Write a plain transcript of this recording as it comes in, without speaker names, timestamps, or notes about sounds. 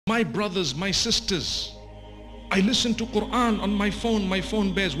My brothers, my sisters, I listen to Quran on my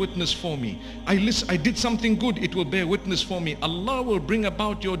phone bears witness for me. I did something good, it will bear witness for me. Allah will bring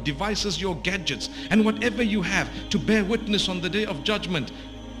about your devices, your gadgets, and whatever you have to bear witness on the day of judgment.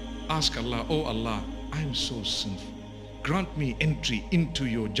 Ask Allah, oh Allah, I am so sinful. Grant me entry into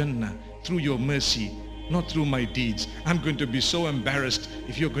your Jannah through your mercy, not through my deeds. I'm going to be so embarrassed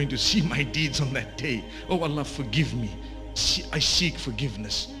if you're going to see my deeds on that day. Oh Allah, forgive me. I seek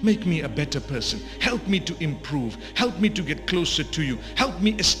forgiveness. Make me a better person. Help me to improve. Help me to get closer to you. Help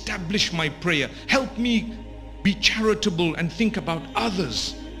me establish my prayer. Help me be charitable and think about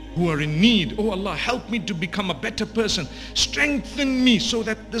others who are in need. Oh Allah, help me to become a better person. Strengthen me so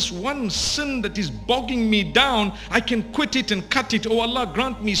that this one sin that is bogging me down, I can quit it and cut it. Oh Allah,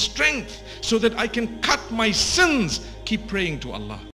 grant me strength so that I can cut my sins. Keep praying to Allah.